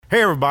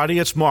Hey everybody,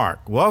 it's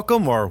Mark.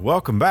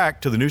 Welcome back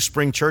to the New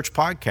Spring Church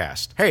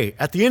Podcast. Hey,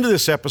 at the end of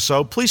this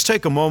episode, please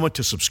take a moment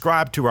to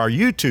subscribe to our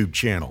YouTube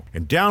channel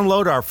and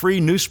download our free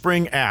New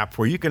Spring app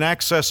where you can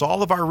access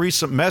all of our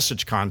recent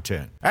message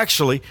content.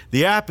 Actually,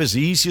 the app is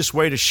the easiest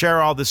way to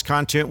share all this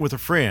content with a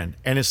friend,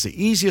 and it's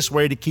the easiest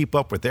way to keep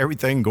up with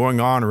everything going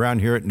on around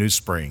here at New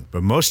Spring.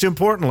 But most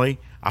importantly,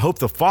 I hope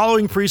the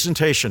following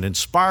presentation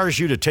inspires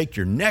you to take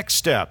your next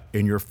step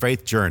in your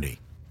faith journey.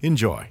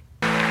 Enjoy.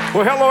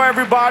 Well, hello,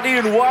 everybody,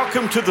 and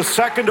welcome to the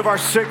second of our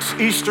 6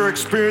 Easter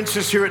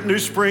experiences here at New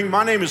Spring.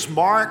 My name is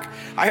Mark.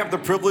 I have the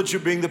privilege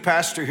of being the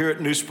pastor here at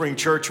New Spring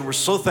Church, and we're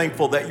so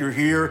thankful that you're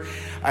here.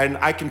 And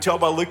I can tell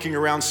by looking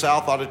around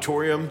South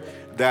Auditorium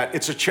that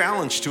it's a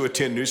challenge to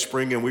attend New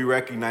Spring, and we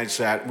recognize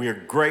that. We are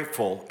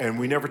grateful, and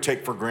we never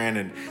take for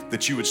granted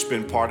that you would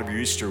spend part of your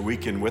Easter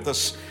weekend with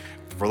us.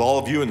 For all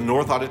of you in the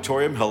North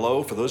Auditorium,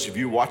 hello. For those of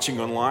you watching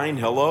online,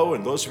 hello.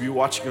 And those of you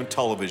watching on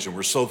television,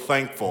 we're so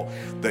thankful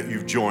that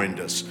you've joined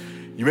us.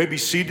 You may be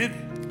seated,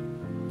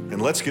 and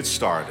let's get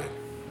started.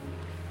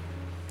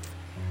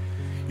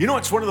 You know,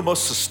 it's one of the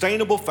most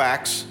sustainable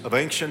facts of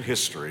ancient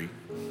history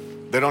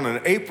that on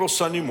an April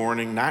Sunday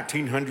morning,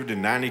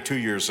 1992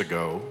 years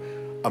ago,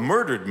 a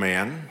murdered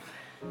man,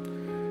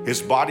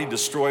 his body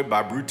destroyed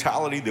by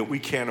brutality that we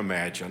can't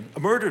imagine, a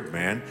murdered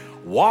man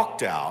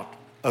walked out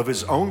of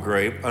his own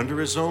grave under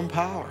his own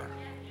power.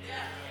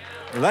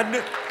 And that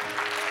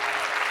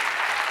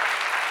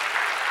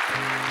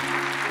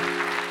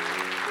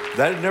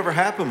had never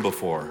happened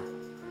before,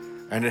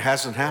 and it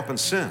hasn't happened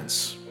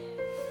since.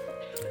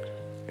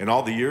 In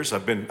all the years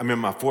I'm in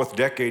my 4th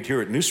decade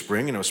here at New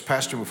Spring, and I was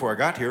pastor before I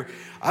got here.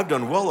 I've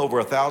done well over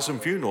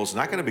 1,000 funerals,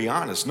 and I gotta be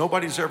honest,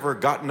 nobody's ever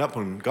gotten up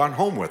and gone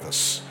home with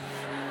us.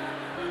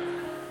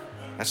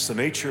 That's the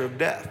nature of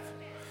death.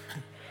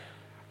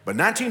 But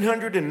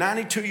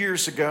 1992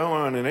 years ago,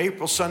 on an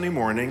April Sunday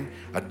morning,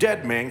 a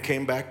dead man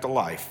came back to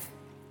life.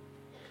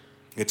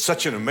 It's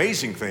such an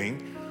amazing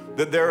thing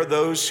that there are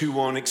those who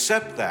won't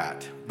accept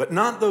that, but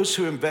not those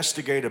who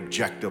investigate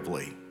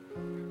objectively.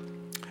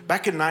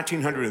 Back in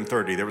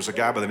 1930, there was a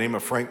guy by the name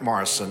of Frank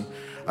Morrison,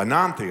 a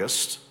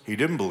non-theist. He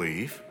didn't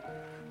believe.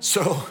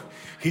 So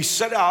he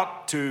set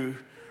out to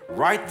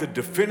write the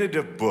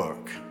definitive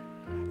book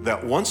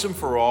that once and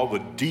for all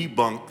would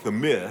debunk the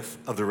myth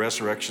of the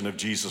resurrection of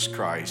Jesus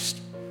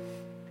Christ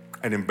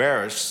and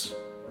embarrass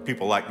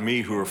people like me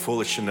who are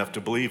foolish enough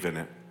to believe in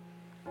it.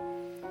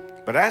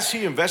 But as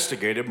he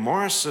investigated,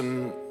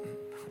 Morrison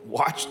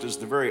watched as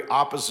the very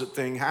opposite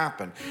thing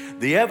happened.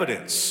 The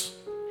evidence,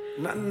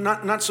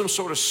 not some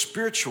sort of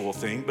spiritual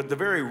thing, but the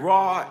very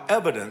raw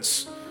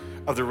evidence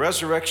of the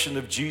resurrection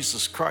of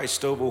Jesus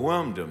Christ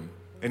overwhelmed him.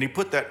 And he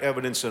put that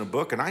evidence in a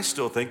book, and I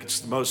still think it's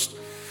the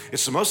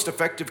most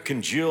effective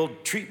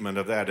congealed treatment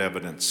of that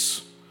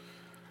evidence.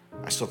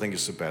 I still think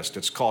it's the best.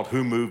 It's called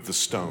Who Moved the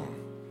Stone?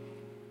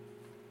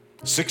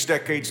 6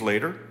 decades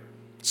later,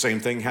 same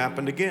thing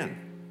happened again.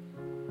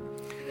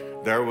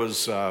 There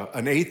was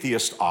an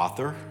atheist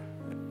author,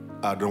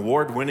 an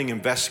award-winning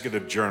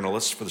investigative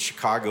journalist for the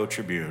Chicago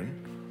Tribune,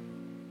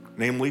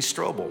 named Lee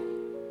Strobel.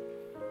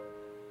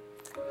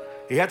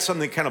 He had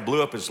something that kind of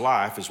blew up his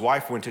life. His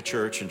wife went to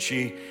church, and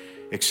she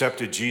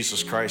accepted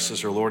Jesus Christ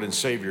as her Lord and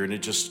Savior, and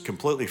it just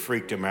completely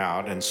freaked him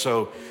out. And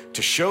so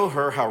to show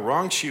her how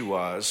wrong she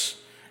was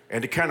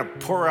and to kind of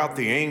pour out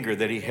the anger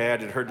that he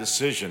had at her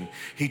decision,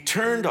 he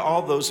turned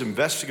all those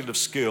investigative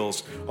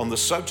skills on the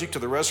subject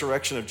of the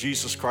resurrection of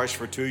Jesus Christ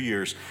for 2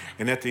 years.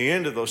 And at the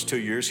end of those 2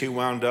 years, he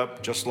wound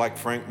up, just like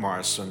Frank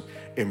Morrison,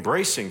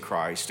 embracing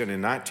Christ. And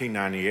in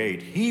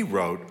 1998, he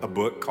wrote a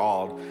book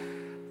called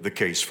The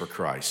Case for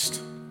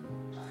Christ.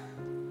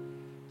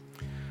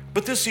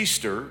 But this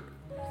Easter,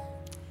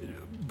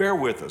 bear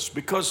with us,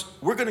 because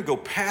we're going to go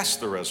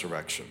past the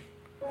resurrection.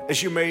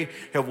 As you may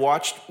have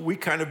watched, we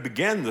kind of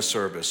began the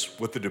service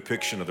with the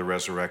depiction of the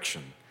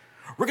resurrection.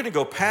 We're going to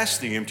go past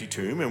the empty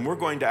tomb, and we're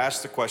going to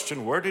ask the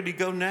question, where did he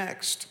go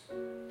next?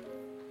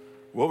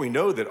 Well, we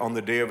know that on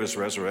the day of his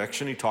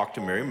resurrection, he talked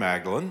to Mary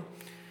Magdalene.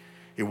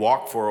 He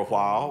walked for a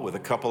while with a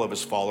couple of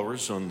his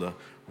followers on the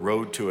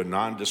road to a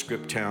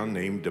nondescript town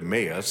named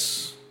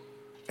Emmaus,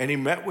 and he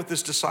met with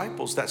his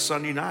disciples that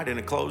Sunday night in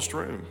a closed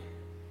room.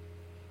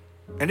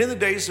 And in the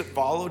days that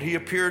followed, he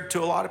appeared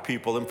to a lot of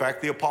people. In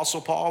fact, the Apostle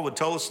Paul would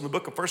tell us in the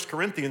book of 1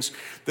 Corinthians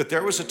that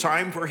there was a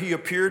time where he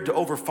appeared to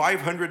over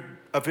 500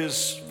 of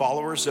his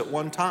followers at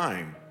one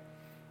time.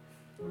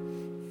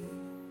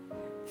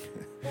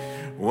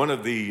 One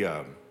of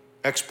the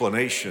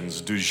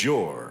explanations du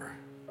jour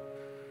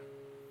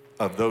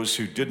of those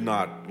who did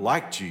not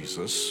like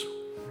Jesus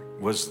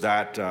was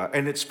that,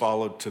 and it's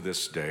followed to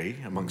this day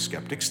among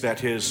skeptics,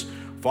 that his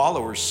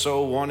followers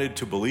so wanted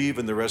to believe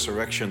in the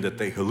resurrection that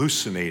they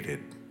hallucinated.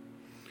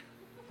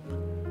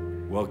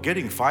 Well,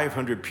 getting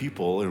 500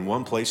 people in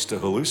one place to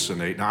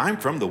hallucinate, now I'm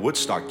from the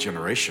Woodstock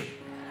generation.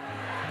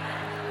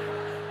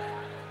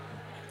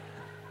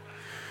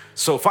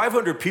 So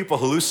 500 people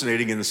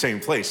hallucinating in the same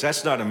place,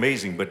 that's not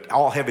amazing, but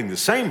all having the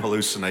same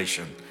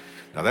hallucination,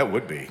 now that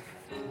would be.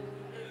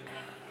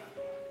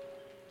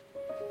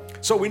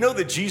 So we know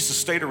that Jesus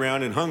stayed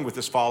around and hung with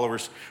his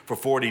followers for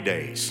 40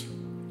 days.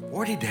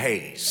 40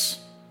 days.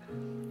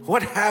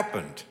 What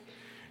happened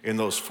in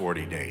those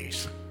 40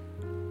 days?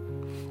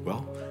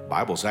 Well, the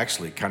Bible's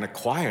actually kind of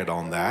quiet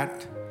on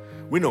that.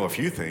 We know a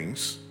few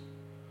things.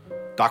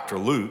 Dr.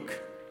 Luke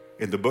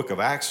in the book of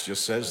Acts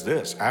just says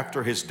this: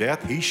 after his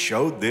death, he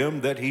showed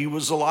them that he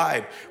was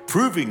alive,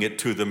 proving it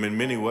to them in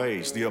many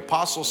ways. The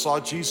apostles saw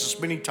Jesus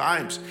many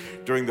times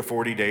during the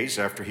 40 days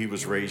after he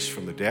was raised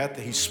from the dead.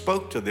 He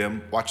spoke to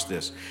them, watch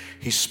this,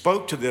 he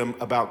spoke to them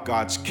about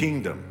God's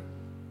kingdom.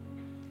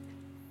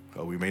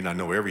 Well, we may not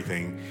know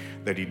everything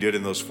that he did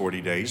in those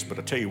 40 days, but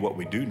I'll tell you what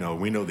we do know.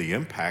 We know the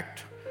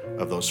impact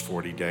of those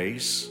 40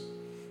 days.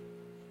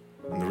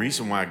 And the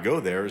reason why I go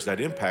there is that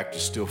impact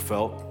is still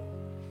felt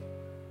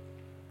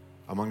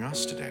among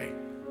us today.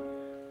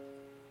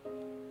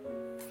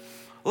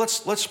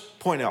 Let's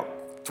point out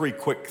three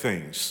quick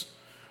things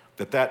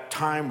that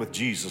time with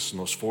Jesus in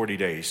those 40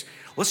 days.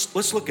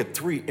 Let's look at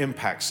three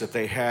impacts that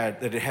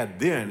it had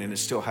then and it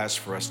still has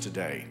for us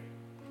today.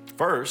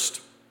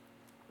 First,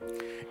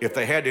 if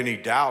they had any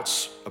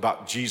doubts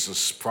about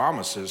Jesus'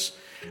 promises,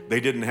 they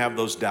didn't have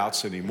those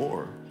doubts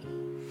anymore.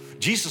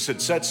 Jesus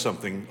had said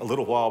something a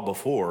little while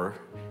before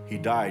he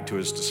died to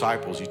his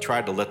disciples. He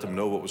tried to let them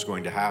know what was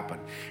going to happen.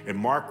 And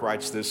Mark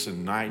writes this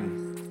in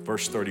 9,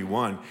 verse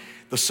 31.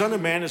 The Son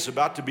of Man is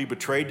about to be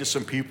betrayed to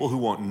some people who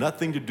want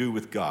nothing to do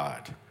with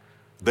God.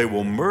 They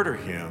will murder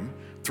him.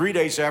 3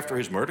 days after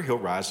his murder, he'll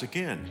rise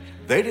again.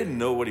 They didn't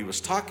know what he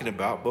was talking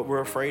about, but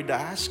were afraid to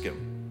ask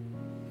him.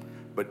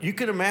 But you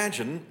can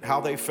imagine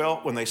how they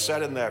felt when they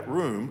sat in that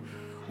room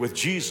with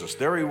Jesus.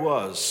 There he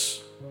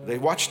was. They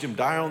watched him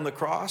die on the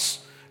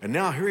cross, and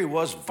now here he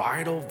was,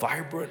 vital,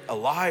 vibrant,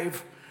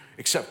 alive,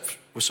 except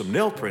with some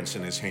nail prints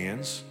in his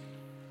hands.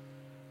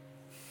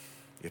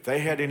 If they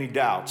had any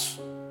doubts,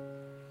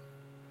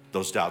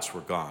 those doubts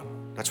were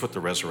gone. That's what the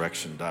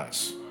resurrection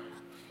does.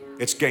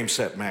 It's game,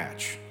 set,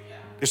 match.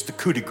 It's the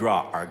coup de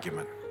grace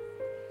argument.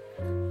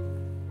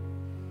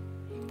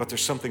 But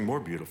there's something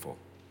more beautiful.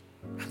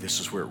 This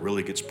is where it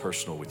really gets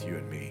personal with you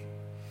and me.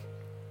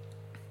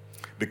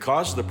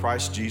 Because of the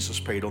price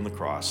Jesus paid on the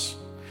cross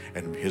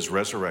and his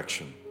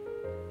resurrection,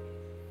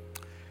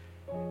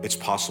 it's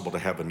possible to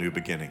have a new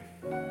beginning.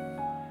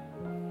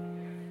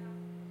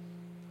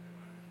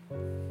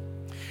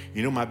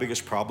 You know my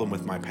biggest problem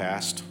with my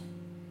past?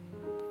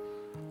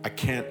 I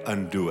can't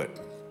undo it.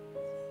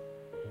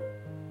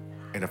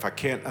 And if I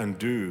can't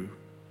undo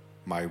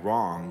my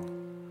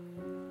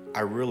wrong,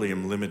 I really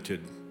am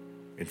limited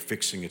in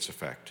fixing its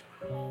effect.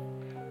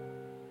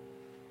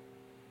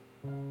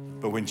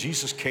 But when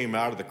Jesus came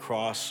out of the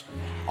cross,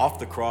 off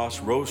the cross,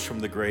 rose from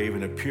the grave,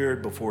 and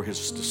appeared before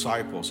his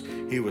disciples,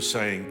 he was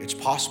saying, it's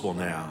possible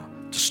now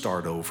to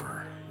start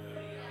over.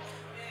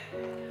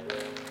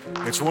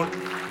 It's one.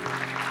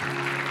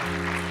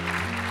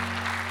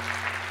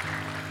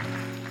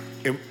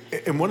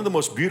 In one of the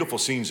most beautiful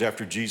scenes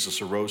after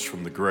Jesus arose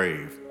from the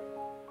grave,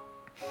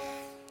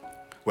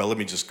 well, let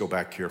me just go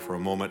back here for a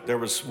moment. There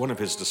was one of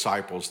his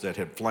disciples that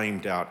had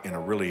flamed out in a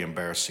really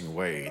embarrassing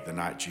way the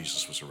night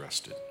Jesus was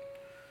arrested.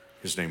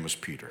 His name was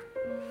Peter.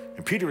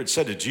 And Peter had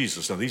said to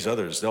Jesus, now these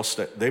others,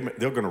 they're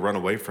going to run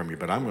away from you,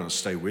 but I'm going to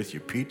stay with you.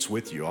 Pete's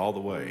with you all the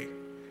way.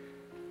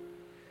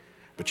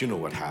 But you know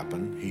what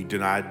happened? He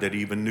denied that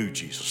he even knew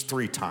Jesus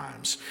 3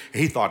 times.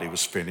 He thought he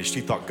was finished.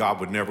 He thought God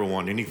would never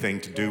want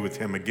anything to do with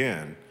him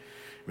again.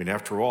 I mean,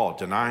 after all,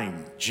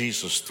 denying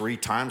Jesus 3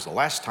 times, the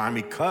last time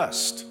he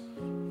cussed.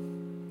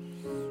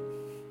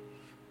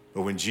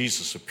 But when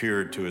Jesus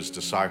appeared to his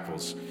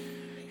disciples,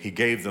 he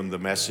gave them the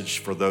message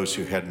for those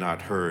who had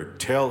not heard.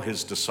 Tell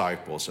his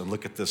disciples, and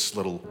look at this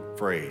little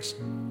phrase,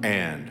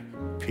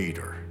 and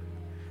Peter.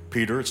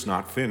 Peter, it's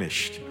not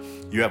finished.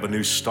 You have a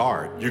new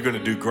start. You're going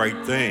to do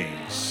great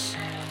things.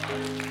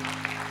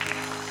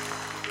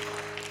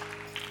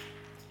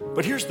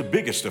 But here's the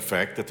biggest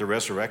effect that the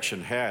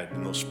resurrection had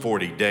in those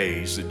 40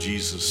 days that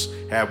Jesus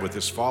had with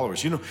his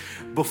followers. You know,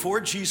 before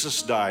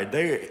Jesus died,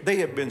 they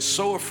had been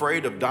so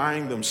afraid of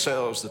dying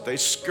themselves that they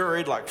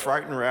scurried like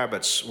frightened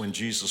rabbits when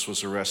Jesus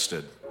was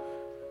arrested.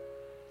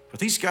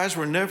 But these guys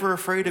were never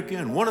afraid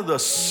again. One of the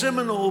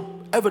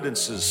seminal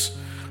evidences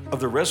of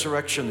the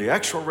resurrection, the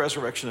actual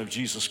resurrection of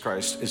Jesus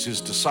Christ, is his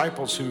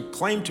disciples who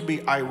claimed to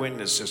be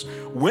eyewitnesses,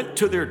 went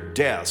to their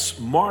deaths,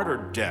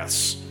 martyred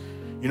deaths.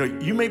 You know,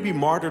 you may be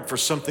martyred for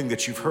something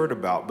that you've heard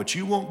about, but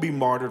you won't be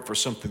martyred for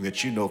something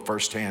that you know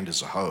firsthand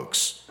is a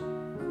hoax.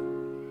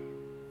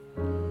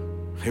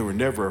 They were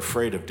never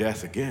afraid of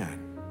death again.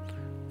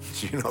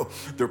 You know,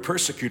 their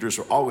persecutors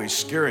were always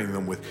scaring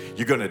them with,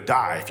 you're going to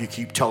die if you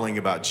keep telling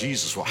about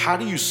Jesus. Well, how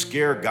do you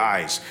scare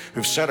guys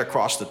who've sat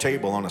across the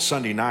table on a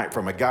Sunday night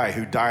from a guy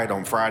who died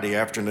on Friday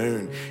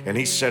afternoon and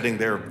he's sitting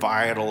there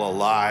vital,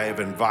 alive,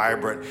 and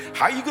vibrant?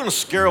 How are you going to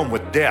scare them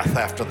with death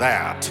after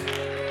that?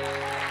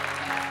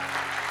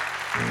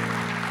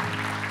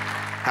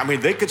 I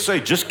mean, they could say,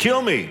 just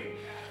kill me.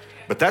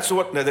 But that's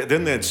what,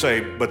 then they'd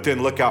say, but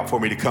then look out for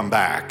me to come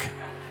back.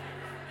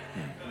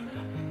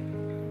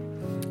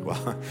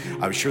 Well,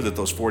 I'm sure that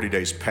those 40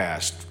 days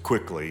passed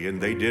quickly,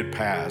 and they did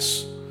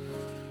pass.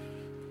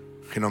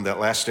 And on that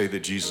last day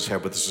that Jesus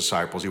had with his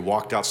disciples, he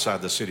walked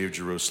outside the city of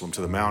Jerusalem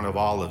to the Mount of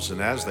Olives. And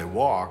as they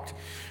walked,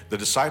 the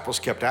disciples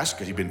kept asking,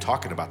 because he'd been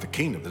talking about the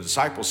kingdom. The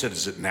disciples said,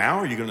 is it now?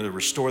 Are you going to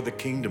restore the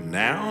kingdom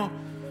now?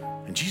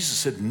 And Jesus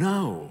said,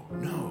 no.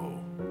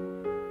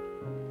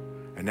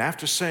 And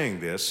after saying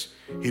this,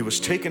 he was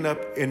taken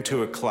up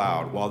into a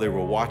cloud while they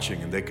were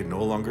watching, and they could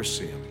no longer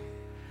see him.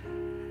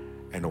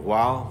 And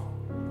while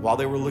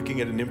they were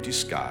looking at an empty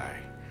sky,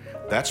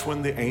 that's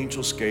when the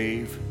angels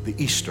gave the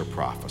Easter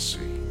prophecy.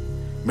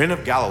 Men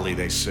of Galilee,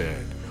 they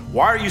said,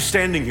 why are you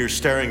standing here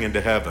staring into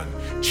heaven?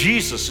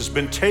 Jesus has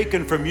been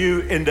taken from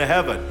you into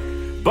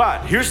heaven.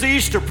 But here's the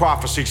Easter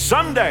prophecy.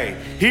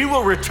 Someday he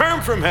will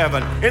return from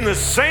heaven in the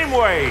same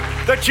way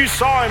that you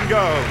saw him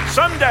go.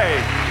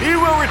 Someday he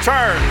will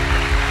return.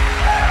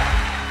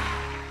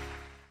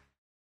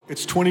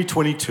 It's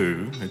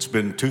 2022. It's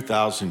been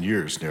 2,000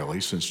 years nearly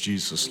since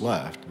Jesus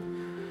left.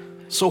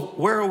 So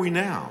where are we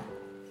now?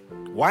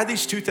 Why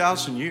these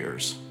 2,000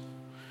 years?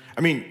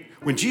 I mean,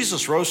 when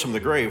Jesus rose from the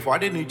grave, why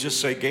didn't he just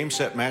say, game,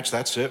 set, match,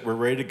 that's it, we're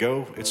ready to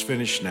go, it's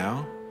finished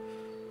now?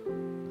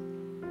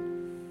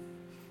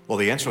 Well,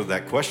 the answer to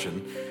that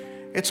question,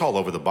 it's all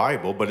over the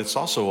Bible, but it's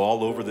also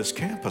all over this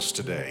campus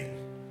today.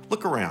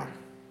 Look around.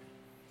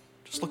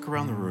 Just look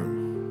around the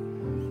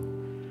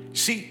room.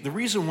 See, the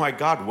reason why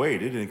God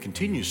waited and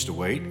continues to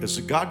wait is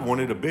that God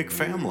wanted a big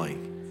family.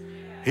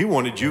 He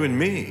wanted you and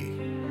me.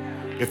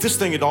 If this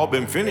thing had all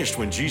been finished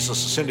when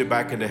Jesus ascended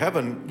back into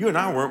heaven, you and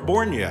I weren't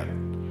born yet.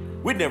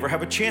 We'd never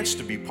have a chance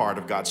to be part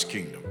of God's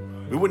kingdom.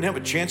 We wouldn't have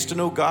a chance to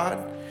know God.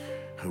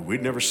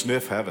 We'd never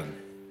sniff heaven.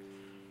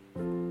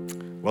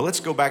 Well, let's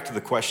go back to the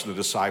question the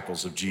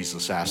disciples of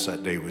Jesus asked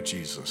that day with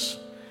Jesus.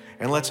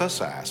 And let's us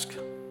ask,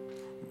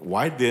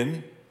 why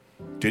then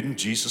didn't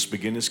Jesus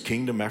begin his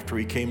kingdom after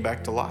he came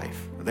back to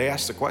life? They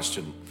asked the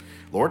question,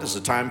 Lord, has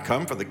the time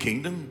come for the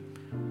kingdom?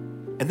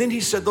 And then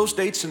he said, those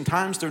dates and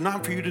times, they're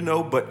not for you to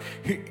know, but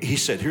he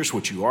said, here's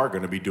what you are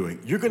going to be doing.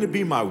 You're going to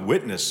be my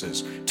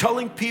witnesses,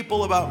 telling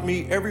people about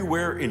me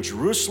everywhere in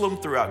Jerusalem,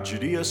 throughout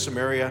Judea,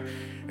 Samaria,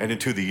 and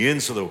into the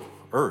ends of the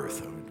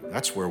earth.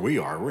 That's where we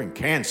are. We're in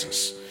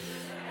Kansas.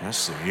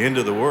 That's the end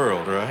of the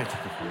world, right?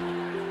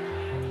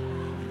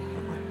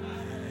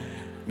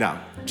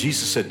 Now,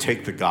 Jesus said,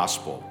 take the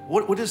gospel.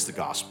 What is the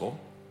gospel?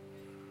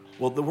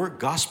 Well, the word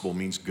gospel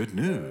means good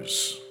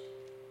news,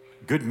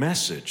 good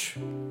message,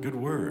 good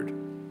word.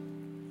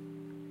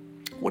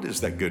 What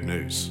is that good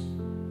news?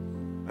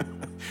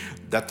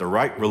 That the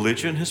right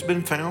religion has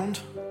been found?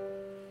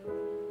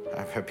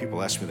 I've had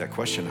people ask me that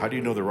question. How do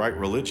you know the right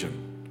religion?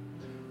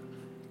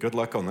 Good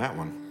luck on that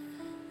one.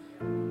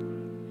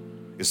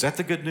 Is that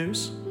the good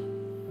news?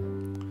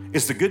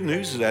 Is the good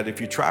news that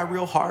if you try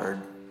real hard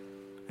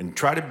and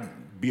try to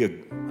be a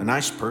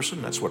nice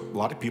person, that's what a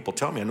lot of people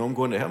tell me. I know I'm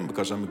going to heaven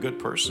because I'm a good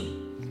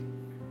person.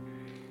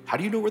 How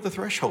do you know where the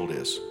threshold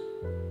is?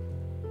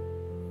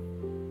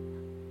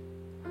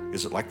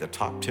 Is it like the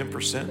top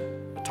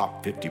 10%, the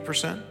top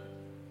 50%?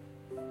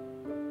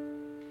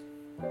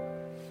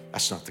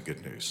 That's not the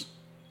good news.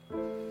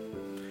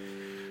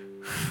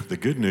 The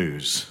good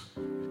news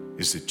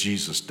is that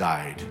Jesus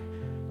died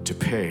to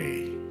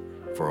pay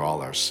for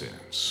all our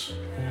sins.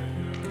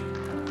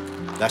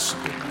 That's the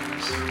good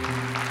news.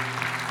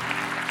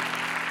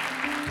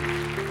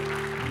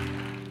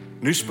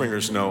 New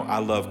Springers know I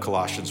love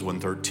Colossians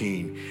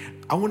 1:13.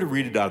 I want to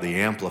read it out of the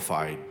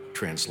Amplified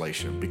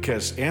translation,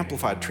 because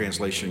Amplified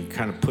translation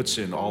kind of puts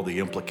in all the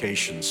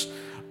implications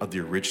of the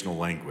original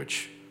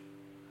language.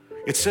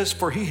 It says,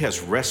 for he has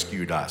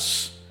rescued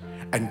us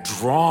and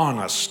drawn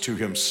us to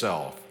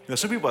himself. Now,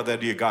 some people have the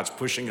idea God's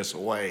pushing us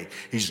away.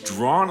 He's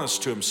drawn us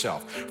to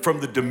himself from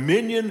the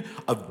dominion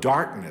of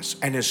darkness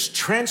and has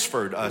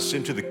transferred us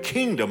into the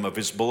kingdom of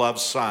his beloved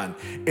Son,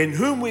 in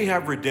whom we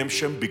have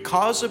redemption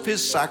because of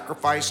his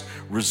sacrifice,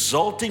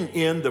 resulting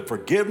in the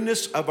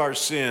forgiveness of our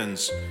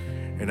sins.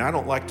 And I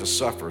don't like to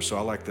suffer, so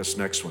I like this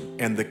next one.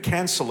 And the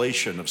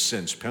cancellation of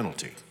sin's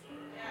penalty.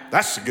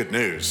 That's the good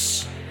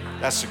news.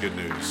 That's the good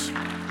news.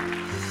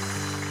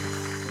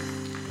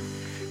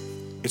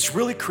 It's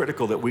really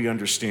critical that we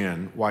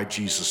understand why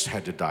Jesus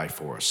had to die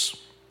for us.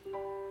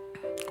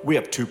 We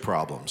have two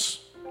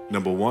problems.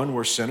 Number one,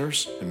 we're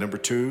sinners. And number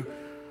two,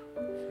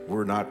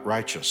 we're not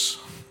righteous.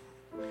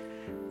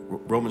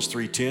 Romans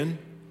 3:10,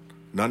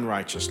 none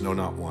righteous, no,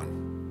 not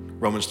one.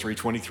 Romans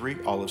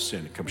 3:23, all have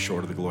sinned and come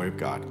short of the glory of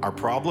God. Our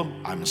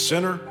problem, I'm a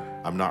sinner,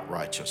 I'm not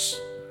righteous.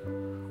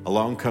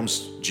 Along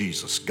comes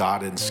Jesus,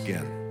 God in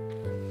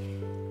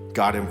skin,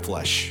 God in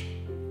flesh.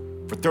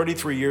 For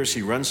 33 years,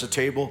 he runs the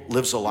table,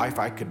 lives a life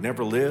I could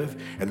never live,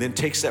 and then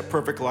takes that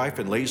perfect life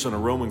and lays on a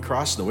Roman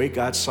cross. And the way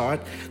God saw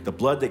it, the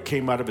blood that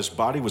came out of his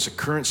body was a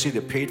currency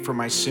that paid for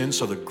my sin,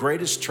 so the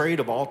greatest trade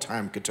of all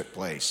time could take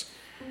place.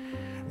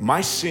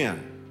 My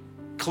sin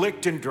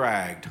clicked and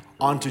dragged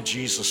onto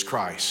Jesus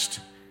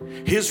Christ.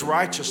 His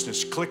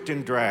righteousness clicked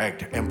and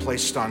dragged and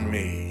placed on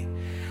me.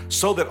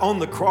 So that on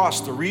the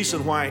cross, the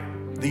reason why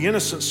the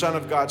innocent Son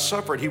of God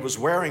suffered, he was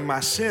wearing my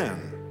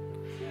sin.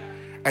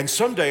 And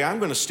someday I'm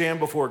going to stand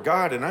before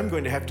God and I'm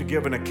going to have to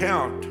give an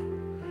account.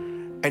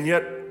 And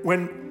yet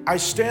when I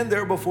stand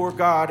there before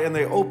God and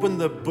they open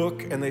the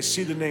book and they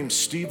see the name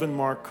Stephen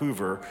Mark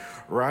Hoover,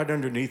 right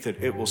underneath it,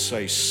 it will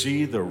say,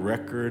 "See the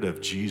record of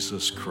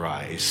Jesus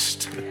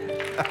Christ."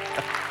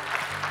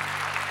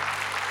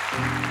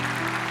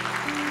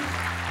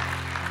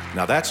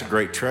 Now that's a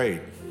great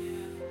trade.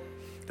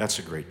 That's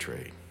a great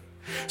trade.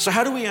 So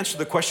how do we answer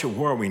the question,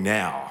 where are we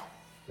now?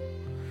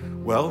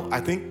 Well,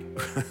 I think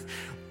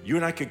you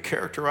and I could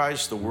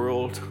characterize the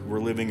world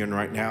we're living in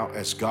right now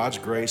as God's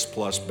grace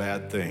plus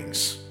bad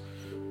things.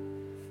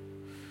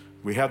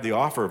 We have the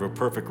offer of a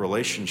perfect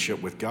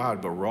relationship with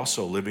God, but we're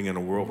also living in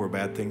a world where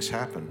bad things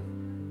happen.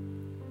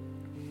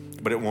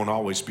 But it won't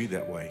always be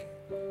that way.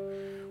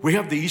 We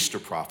have the Easter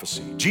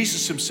prophecy.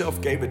 Jesus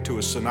himself gave it to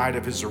us the night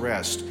of his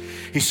arrest.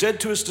 He said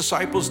to his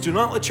disciples, "Do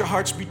not let your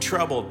hearts be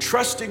troubled.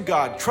 Trust in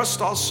God. Trust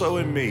also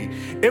in me.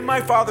 In my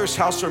Father's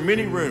house are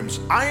many rooms.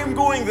 I am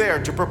going there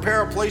to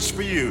prepare a place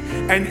for you.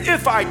 And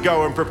if I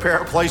go and prepare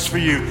a place for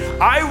you,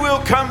 I will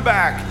come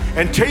back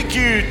and take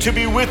you to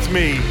be with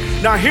me."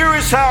 Now here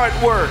is how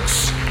it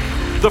works.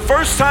 The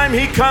first time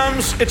he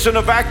comes, it's an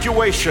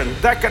evacuation.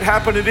 That could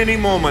happen at any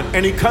moment,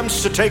 and he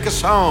comes to take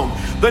us home.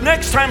 The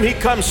next time he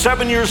comes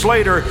 7 years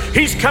later,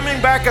 he's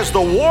coming back as the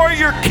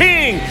warrior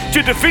king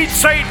to defeat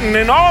Satan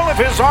and all of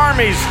his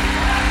armies.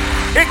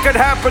 It could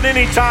happen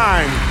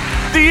anytime.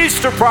 The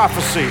Easter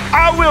prophecy,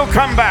 I will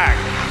come back.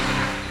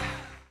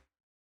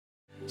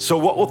 So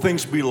what will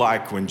things be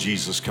like when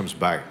Jesus comes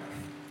back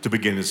to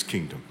begin his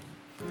kingdom?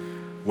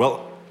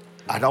 Well,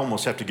 I'd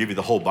almost have to give you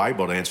the whole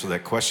Bible to answer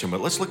that question,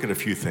 but let's look at a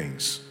few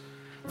things.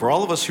 For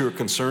all of us who are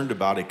concerned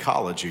about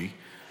ecology,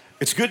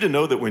 it's good to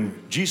know that when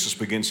Jesus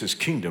begins his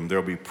kingdom,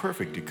 there'll be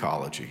perfect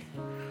ecology.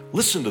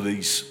 Listen to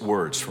these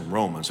words from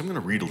Romans. I'm going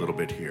to read a little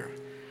bit here.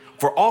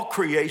 "For all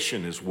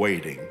creation is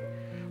waiting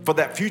for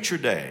that future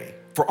day.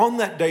 For on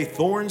that day,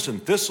 thorns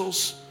and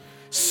thistles,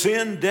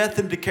 sin, death,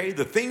 and decay,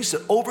 the things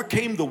that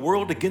overcame the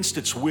world against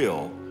its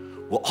will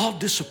all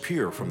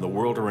disappear from the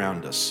world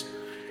around us.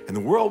 And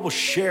the world will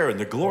share in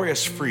the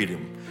glorious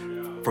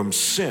freedom from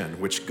sin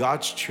which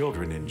God's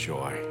children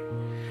enjoy.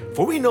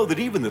 For we know that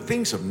even the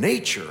things of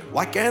nature,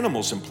 like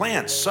animals and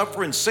plants,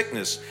 suffer in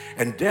sickness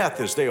and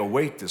death as they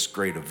await this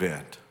great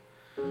event."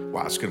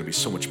 Wow, it's going to be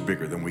so much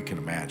bigger than we can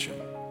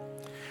imagine.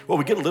 Well,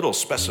 we get a little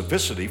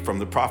specificity from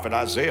the prophet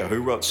Isaiah,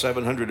 who wrote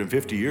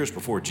 750 years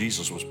before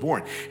Jesus was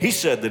born. He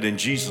said that in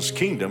Jesus'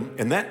 kingdom,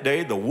 in that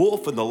day, the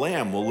wolf and the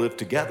lamb will live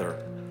together.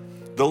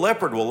 The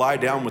leopard will lie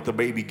down with the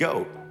baby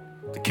goat.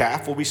 The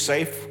calf will be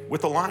safe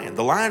with the lion.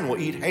 The lion will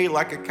eat hay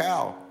like a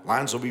cow.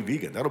 Lions will be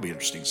vegan. That'll be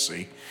interesting to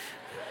see.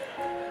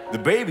 The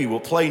baby will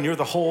play near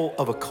the hole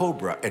of a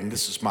cobra. And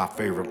this is my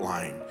favorite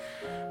line,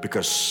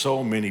 because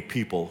so many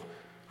people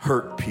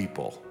hurt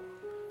people.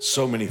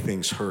 So many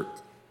things hurt,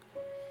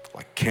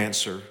 like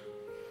cancer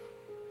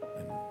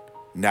and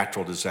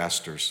natural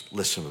disasters.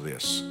 Listen to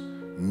this.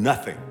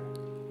 Nothing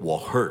will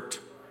hurt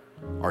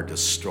or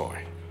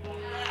destroy.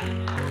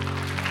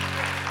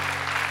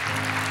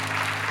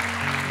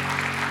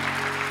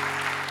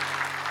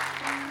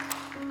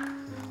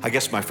 I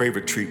guess my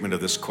favorite treatment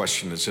of this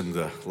question is in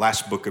the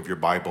last book of your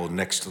Bible,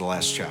 next to the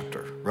last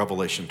chapter,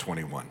 Revelation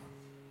 21.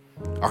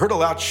 "I heard a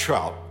loud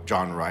shout,"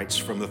 John writes,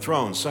 "from the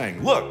throne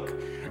saying,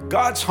 'Look,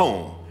 God's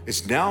home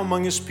is now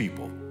among his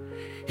people.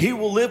 He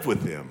will live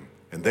with them,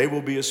 and they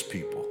will be his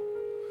people.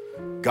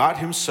 God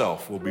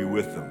himself will be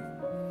with them.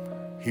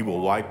 He will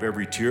wipe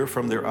every tear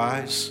from their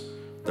eyes.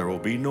 There will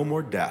be no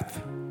more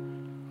death,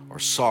 or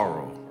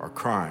sorrow, or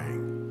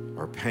crying,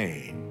 or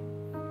pain.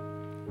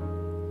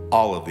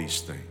 All of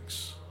these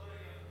things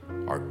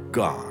are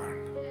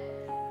gone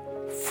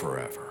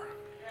forever.'"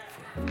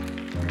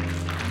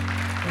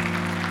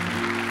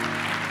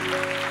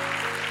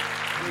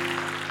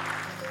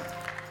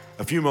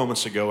 A few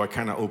moments ago, I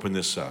kind of opened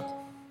this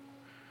up.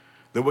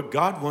 That what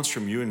God wants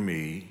from you and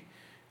me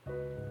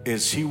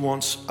is he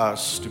wants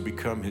us to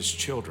become his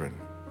children,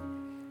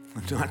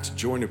 not to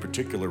join a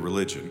particular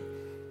religion.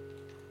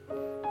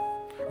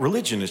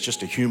 Religion is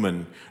just a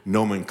human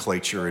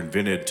nomenclature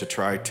invented to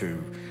try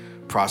to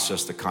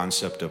process the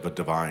concept of a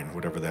divine,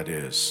 whatever that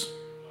is.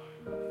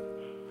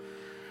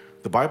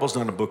 The Bible's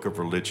not a book of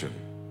religion.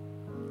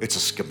 It's a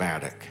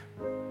schematic.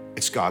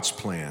 It's God's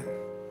plan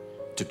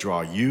to draw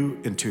you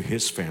into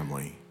his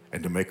family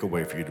and to make a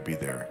way for you to be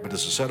there. But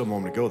as I said a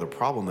moment ago, the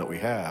problem that we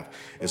have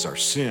is our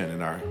sin,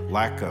 and our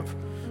lack of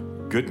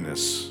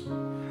goodness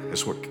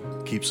is what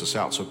keeps us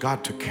out. So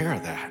God took care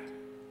of that.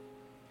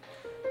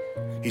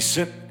 He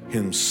sent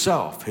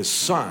himself, his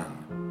son,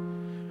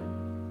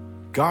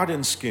 God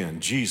in skin,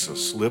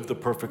 Jesus, lived the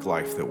perfect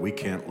life that we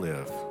can't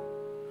live.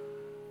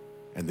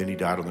 And then he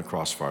died on the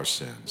cross for our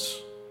sins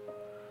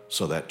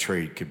so that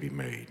trade could be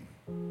made.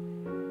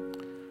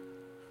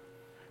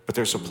 But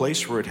there's a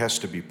place where it has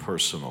to be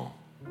personal.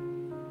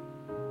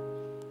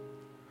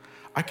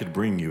 I could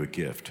bring you a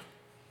gift,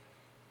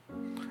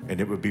 and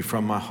it would be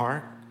from my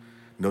heart,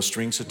 no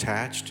strings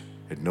attached,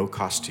 at no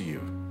cost to you.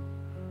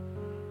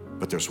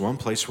 But there's one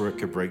place where it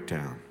could break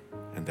down,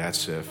 and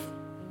that's if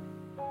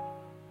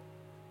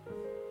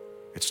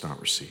it's not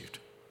received.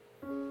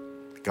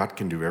 God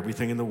can do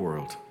everything in the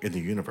world, in the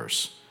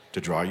universe,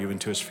 to draw you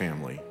into his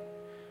family.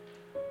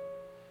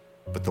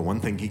 But the one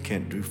thing he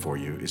can't do for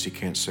you is he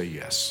can't say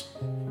yes.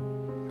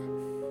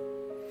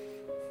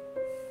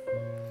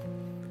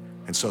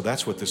 And so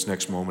that's what this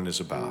next moment is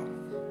about.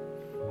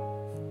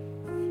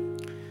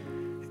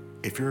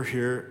 If you're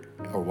here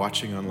or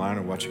watching online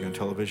or watching on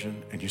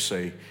television and you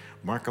say,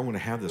 Mark, I want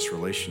to have this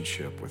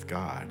relationship with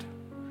God.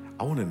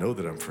 I want to know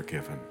that I'm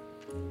forgiven.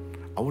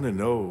 I want to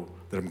know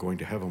that I'm going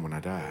to heaven when I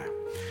die.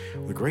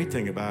 The great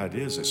thing about it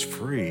is it's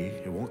free.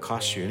 It won't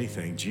cost you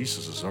anything.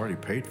 Jesus has already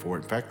paid for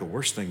it. In fact, the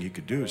worst thing you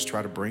could do is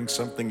try to bring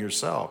something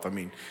yourself. I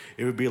mean,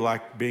 it would be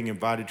like being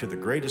invited to the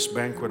greatest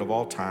banquet of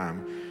all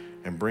time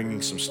and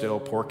bringing some stale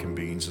pork and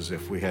beans as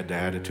if we had to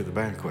add it to the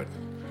banquet.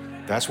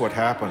 That's what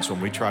happens when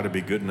we try to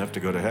be good enough to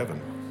go to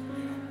heaven.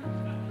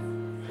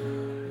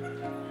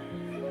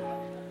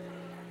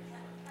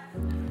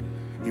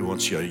 He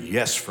wants a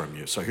yes from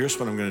you. So here's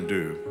what I'm going to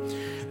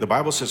do. The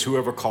Bible says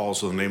whoever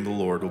calls on the name of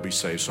the Lord will be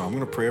saved. So I'm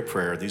going to pray a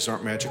prayer. These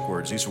aren't magic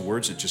words. These are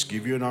words that just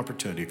give you an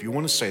opportunity. If you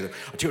want to say them,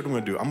 I'll tell you what I'm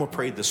going to do. I'm going to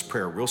pray this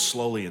prayer real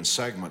slowly in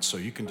segments so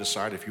you can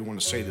decide if you want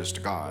to say this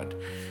to God.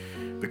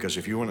 Because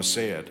if you want to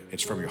say it,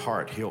 it's from your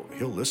heart. He'll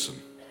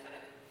listen.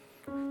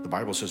 The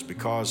Bible says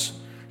because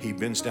he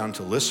bends down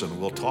to listen,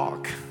 we'll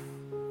talk.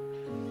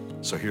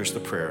 So here's the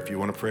prayer. If you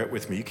want to pray it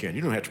with me, you can.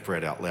 You don't have to pray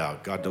it out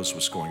loud. God knows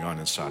what's going on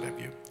inside of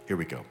you. Here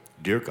we go.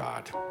 Dear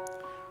God,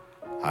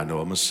 I know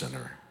I'm a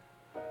sinner.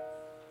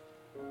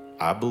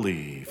 I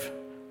believe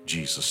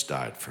Jesus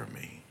died for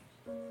me.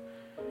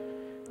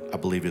 I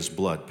believe his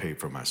blood paid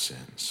for my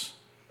sins.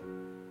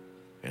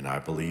 And I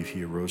believe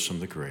he arose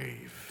from the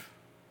grave.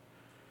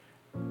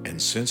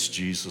 And since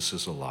Jesus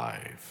is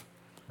alive,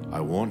 I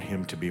want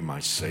him to be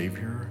my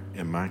Savior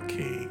and my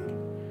King.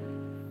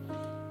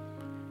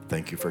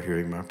 Thank you for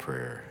hearing my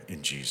prayer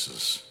in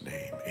Jesus'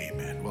 name.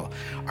 Amen. Well,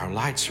 our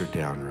lights are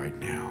down right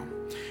now.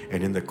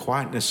 And in the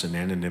quietness and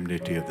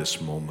anonymity of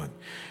this moment,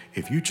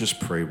 if you just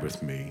pray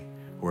with me,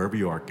 wherever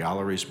you are,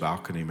 galleries,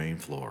 balcony, main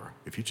floor,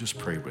 if you just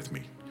pray with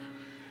me,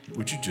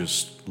 would you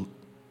just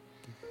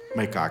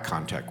make eye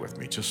contact with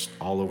me, just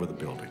all over the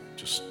building.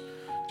 Just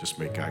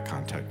make eye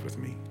contact with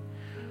me.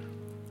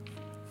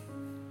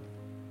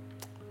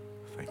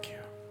 Thank you.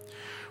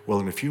 Well,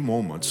 in a few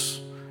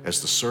moments, as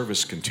the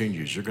service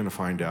continues, you're going to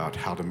find out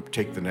how to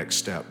take the next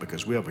step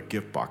because we have a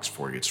gift box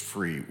for you. It's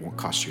free. It won't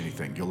cost you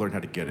anything. You'll learn how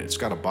to get it. It's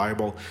got a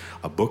Bible,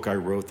 a book I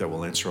wrote that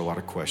will answer a lot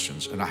of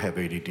questions. And I have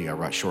ADD. I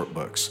write short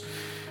books.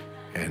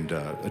 And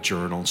a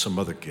journal and some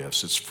other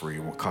gifts. It's free. It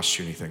won't cost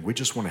you anything. We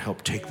just want to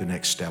help take the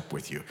next step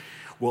with you.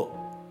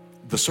 Well,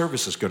 the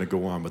service is going to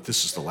go on, but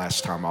this is the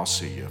last time I'll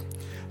see you.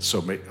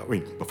 So,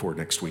 before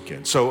next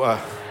weekend. So,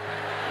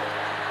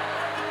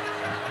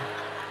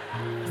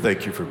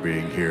 thank you for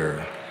being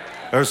here.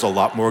 There's a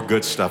lot more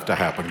good stuff to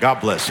happen.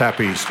 God bless.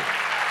 Happy Easter.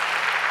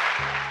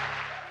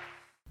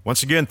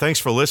 Once again, thanks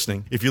for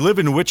listening. If you live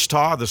in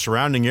Wichita, the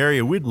surrounding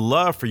area, we'd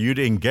love for you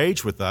to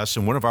engage with us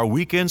in one of our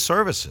weekend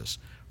services.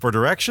 For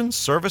directions,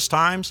 service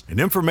times, and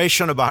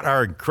information about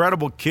our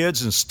incredible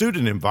kids and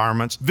student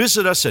environments,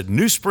 visit us at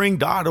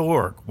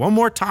newspring.org. One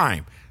more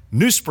time,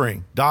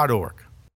 newspring.org.